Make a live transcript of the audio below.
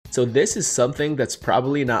So this is something that's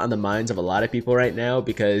probably not on the minds of a lot of people right now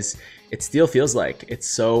because it still feels like it's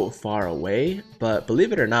so far away, but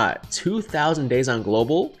believe it or not, 2,000 days on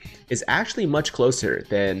global is actually much closer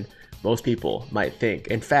than most people might think.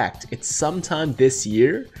 In fact, it's sometime this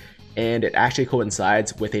year, and it actually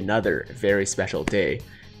coincides with another very special day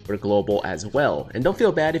for global as well. And don't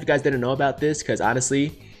feel bad if you guys didn't know about this, because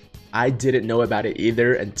honestly, I didn't know about it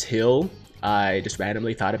either until I just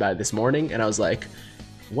randomly thought about it this morning, and I was like,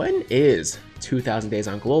 when is 2,000 days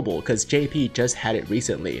on global? Because JP just had it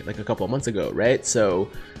recently, like a couple of months ago, right? So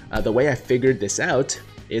the way I figured this out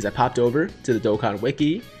is I popped over to the Dokkan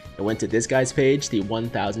wiki, I went to this guy's page, the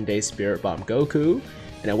 1000 Day Spirit Bomb Goku,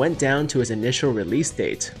 and I went down to his initial release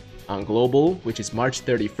date on global, which is March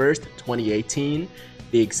 31st, 2018,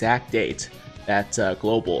 the exact date that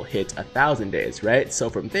global hit 1,000 days, right? So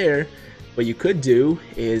from there, what you could do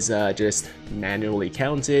is just manually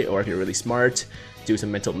count it, or if you're really smart, do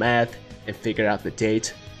some mental math and figure out the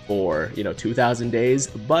date for 2,000 days.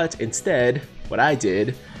 But instead, what I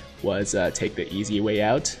did was take the easy way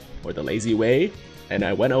out, or the lazy way, and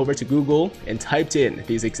I went over to Google and typed in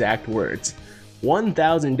these exact words: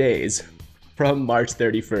 1,000 days from March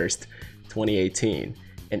 31st, 2018.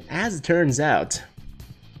 And as it turns out,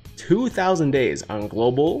 2,000 days on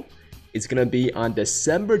global is gonna be on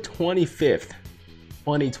December 25th,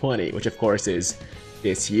 2020, which of course is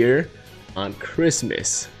this year, on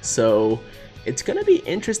Christmas. So it's gonna be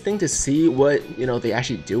interesting to see what they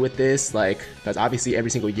actually do with this, like, because obviously every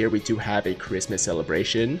single year we do have a Christmas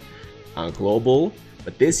celebration on global,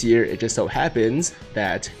 but this year it just so happens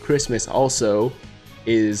that Christmas also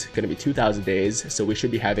is gonna be 2,000 days, so we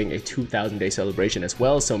should be having a 2,000 day celebration as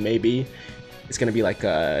well. So maybe it's gonna be like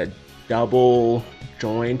a double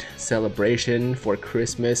joint celebration for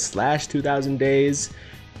Christmas / 2,000 days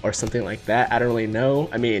or something like that. I don't really know.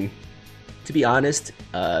 I mean, to be honest,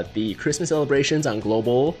 the Christmas celebrations on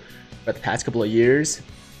global for the past couple of years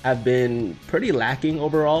have been pretty lacking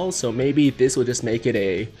overall, so maybe this will just make it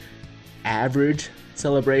a average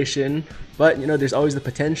celebration. But there's always the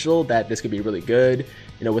potential that this could be really good,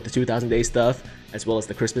 with the 2,000 day stuff as well as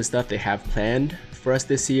the Christmas stuff they have planned for us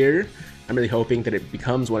this year. I'm really hoping that it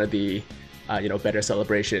becomes one of the better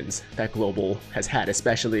celebrations that global has had,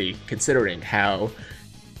 especially considering how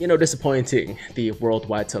disappointing the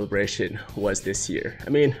worldwide celebration was this year. I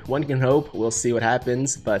mean, one can hope. We'll see what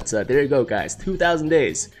happens, but there you go, guys. 2,000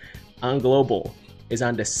 days on global is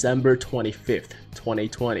on December 25th,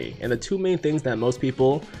 2020. And the two main things that most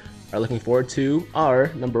people are looking forward to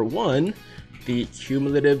are, number one, the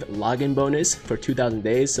cumulative login bonus for 2,000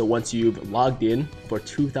 days. So once you've logged in for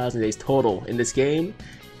 2,000 days total in this game,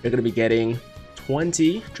 you're going to be getting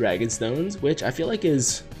 20 Dragon Stones, which I feel like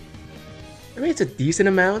is, I mean, it's a decent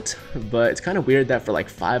amount, but it's kind of weird that for like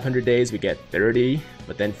 500 days we get 30,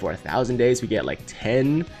 but then for 1,000 days we get like 10,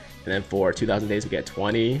 and then for 2,000 days we get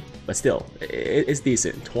 20, but still, it's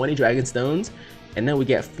decent. 20 Dragon Stones, and then we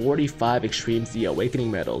get 45 Extreme Z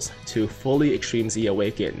Awakening medals to fully Extreme Z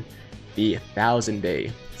Awaken the 1,000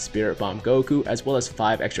 Day Spirit Bomb Goku, as well as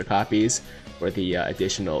 5 extra copies for the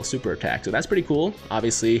additional super attack. So that's pretty cool.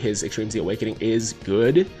 Obviously, his Extreme Z Awakening is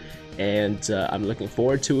good, and I'm looking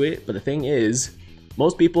forward to it. But the thing is,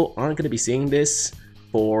 most people aren't going to be seeing this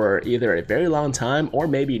for either a very long time or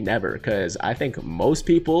maybe never, because I think most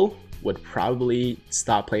people would probably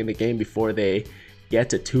stop playing the game before they get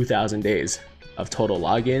to 2,000 days of total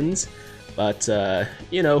logins. But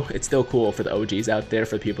it's still cool for the OGs out there,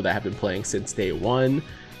 for the people that have been playing since day one.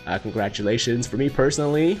 Congratulations. For me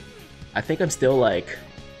personally, I think I'm still like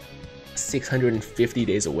 650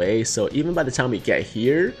 days away, so even by the time we get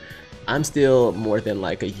here, I'm still more than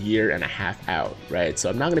like a year and a half out, right? So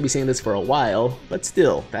I'm not going to be seeing this for a while, but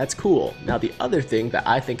still, that's cool. Now, the other thing that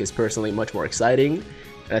I think is personally much more exciting,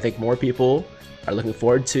 and I think more people are looking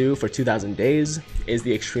forward to for 2,000 days, is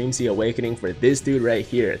the Extreme Z Awakening for this dude right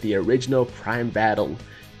here, the original Prime Battle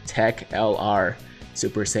Tech LR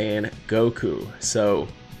Super Saiyan Goku. So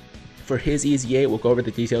for his EZ8, we'll go over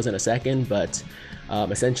the details in a second, but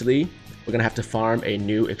essentially, we're gonna have to farm a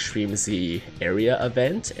new Extreme Z area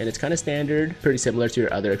event, and it's kind of standard, pretty similar to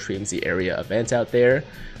your other Extreme Z area events out there.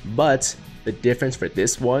 But the difference for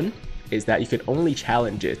this one is that you can only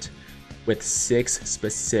challenge it with 6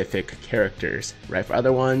 specific characters, right? For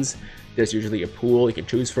other ones, there's usually a pool you can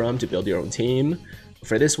choose from to build your own team.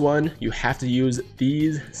 For this one, you have to use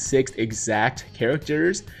these 6 exact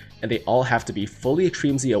characters, and they all have to be fully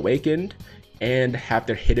Extreme Z Awakened and have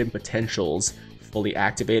their hidden potentials fully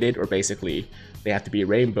activated, or basically they have to be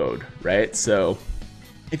rainbowed, right? So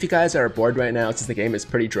If you guys are bored right now, since the game is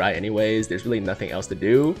pretty dry anyways, there's really nothing else to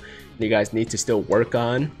do, and you guys need to still work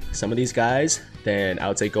on some of these guys, then I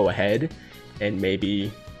would say go ahead and maybe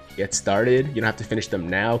get started. You don't have to finish them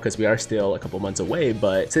now because we are still a couple months away,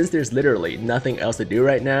 but since there's literally nothing else to do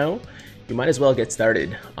right now, you might as well get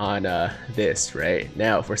started on this right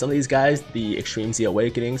now. For some of these guys, the Extreme Z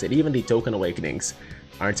Awakenings and even the Dokkan Awakenings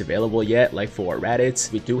aren't available yet. Like for Raditz,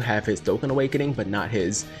 we do have his Dokkan Awakening, but not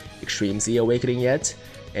his Extreme Z Awakening yet.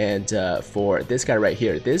 And for this guy right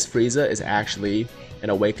here, this Frieza is actually an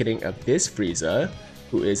awakening of this Frieza,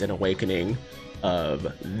 who is an awakening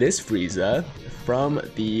of this Frieza from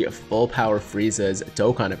the Full Power Frieza's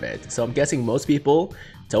Dokkan event. So I'm guessing most people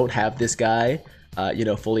don't have this guy, you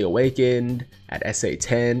know, fully awakened at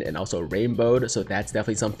SA10 and also rainbowed. So that's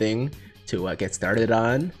definitely something to get started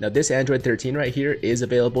on. Now this Android 13 right here is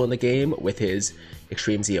available in the game with his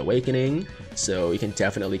Extreme Z Awakening. So you can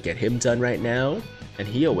definitely get him done right now. And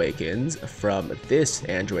he awakens from this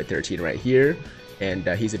Android 13 right here. And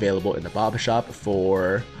he's available in the Baba Shop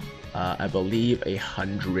for, I believe,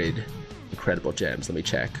 100 incredible gems. Let me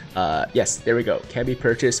check. Yes, there we go. Can be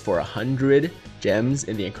purchased for 100 gems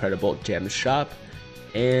in the Incredible Gems shop.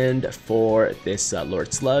 And for this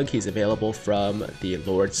Lord Slug, he's available from the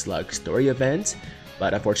Lord Slug story event.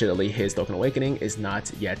 But unfortunately, his Dokkan Awakening is not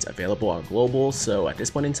yet available on Global. So at this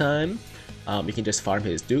point in time, you can just farm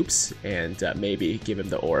his dupes and maybe give him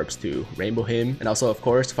the orbs to rainbow him. And also, of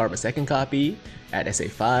course, farm a second copy at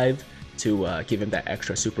SA5 to give him that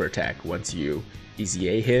extra super attack once you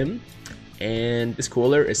EZA him. And this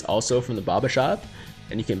cooler is also from the Baba Shop,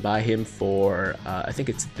 and you can buy him for, I think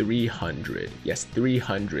it's 300. Yes,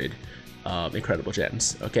 300 incredible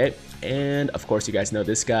gems. Okay, and of course you guys know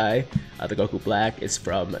this guy, the Goku Black, is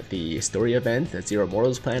from the story event, the Zero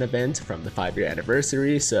Mortals Plan event from the 5-year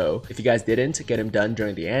anniversary. So if you guys didn't get him done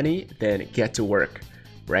during the Annie, then get to work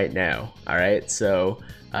right now. All right, so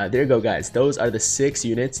there you go, guys. Those are the 6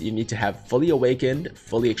 units you need to have fully awakened,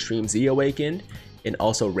 fully Extreme Z awakened, and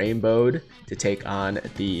also rainbowed to take on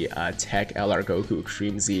the Tech LR Goku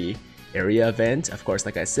Extreme Z area event. Of course,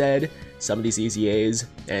 like I said, some of these EZAs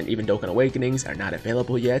and even Dokkan Awakenings are not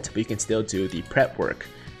available yet, but you can still do the prep work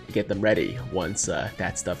to get them ready once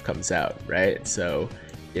that stuff comes out, right? So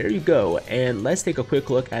there you go. And let's take a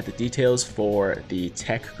quick look at the details for the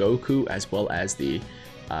Tech Goku as well as the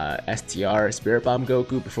STR Spirit Bomb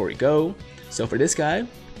Goku before we go. So for this guy,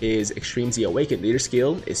 his Extreme Z Awakened leader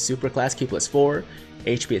skill is Super Class Ki +4,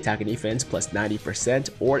 HP Attack and Defense plus 90%,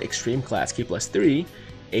 or Extreme Class Ki +3,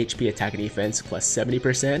 HP Attack and Defense plus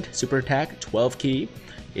 70%. Super Attack 12 Ki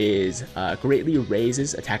is greatly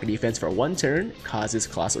raises attack and defense for 1 turn, causes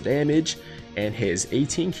colossal damage, and his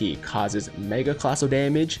 18 Ki causes mega colossal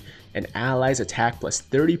damage, and allies attack plus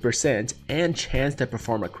 30% and chance to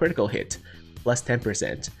perform a critical hit plus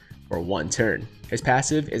 10% for 1 turn. His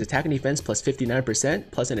passive is attack and defense plus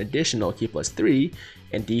 59% plus an additional Ki +3,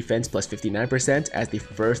 and defense plus 59% as the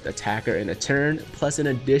first attacker in a turn, plus an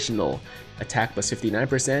additional attack plus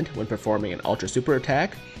 59% when performing an ultra super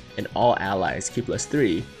attack, and all allies Ki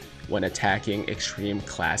 +3 when attacking extreme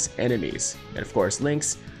class enemies. And of course,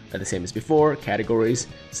 links are the same as before, categories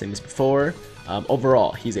same as before.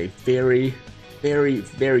 Overall, he's a very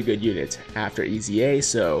good unit after EZA,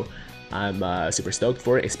 so I'm super stoked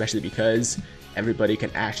for it, especially because everybody can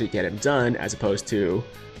actually get him done, as opposed to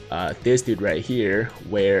this dude right here,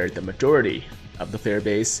 where the majority of the player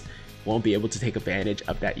base won't be able to take advantage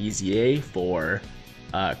of that EZA for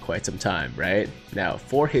quite some time, right? Now,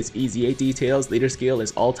 for his EZA details, leader skill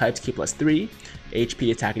is all types Ki +3,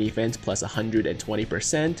 HP attack and defense plus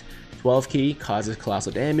 120%, 12 Ki causes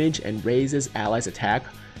colossal damage and raises allies attack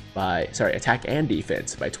and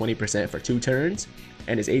defense by 20% for 2 turns,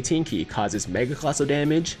 and his 18 Ki causes mega colossal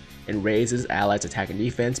damage and raises allies attack and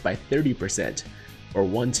defense by 30% for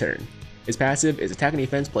 1 turn. His passive is attack and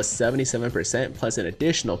defense plus 77% plus an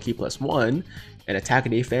additional Ki +1, and attack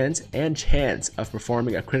and defense and chance of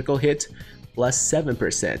performing a critical hit plus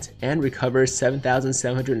 7%, and recovers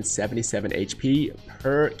 7,777 HP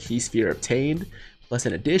per Ki sphere obtained, plus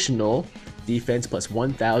an additional defense plus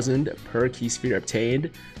 1,000 per Ki sphere obtained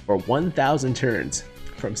for 1,000 turns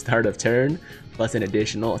from start of turn, plus an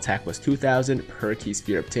additional attack plus 2,000 per Ki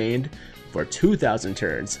sphere obtained for 2,000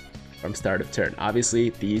 turns from start of turn. Obviously,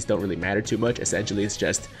 these don't really matter too much. Essentially, it's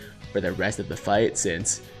just for the rest of the fight,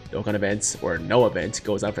 since Dokkan events or no event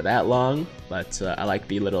goes on for that long. But I like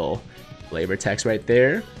the little flavor text right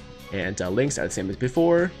there. And links are the same as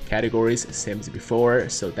before, categories same as before.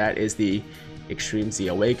 So that is the Extreme Z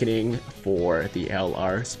Awakening for the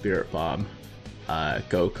LR Spirit Bomb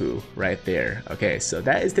Goku right there. Okay, so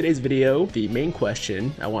that is today's video. The main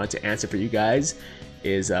question I wanted to answer for you guys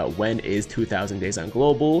is when is 2000 Days on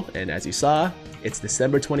Global, and as you saw, it's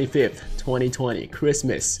December 25th, 2020,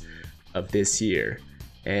 Christmas of this year.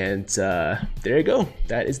 And there you go.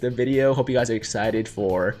 That is the video. Hope you guys are excited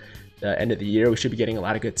for the end of the year. We should be getting a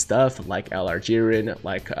lot of good stuff like LR Jiren,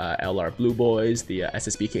 like LR Blue Boys, the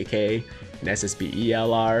SSBKK, and SSB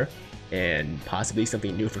ELR, and possibly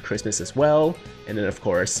something new for Christmas as well. And then of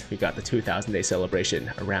course, we got the 2000 day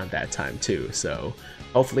celebration around that time too. So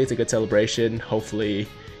hopefully it's a good celebration. Hopefully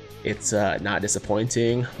it's not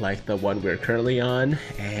disappointing like the one we're currently on.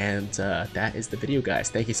 And that is the video, guys.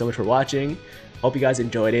 Thank you so much for watching. Hope you guys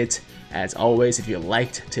enjoyed it. As always, if you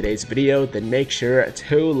liked today's video, then make sure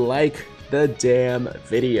to like the damn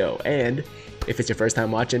video. And if it's your first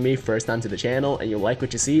time watching me, first time to the channel, and you like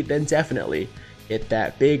what you see, then definitely hit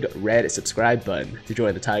that big red subscribe button to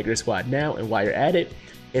join the Tiger Squad now. And while you're at it,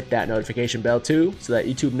 hit that notification bell too, so that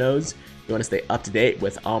YouTube knows you want to stay up to date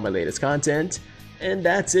with all my latest content. And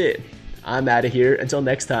that's it. I'm out of here. Until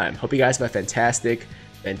next time, hope you guys have a fantastic,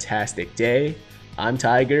 fantastic day. I'm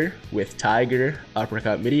Tiger with Tiger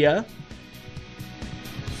Uppercut Media,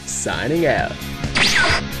 signing out.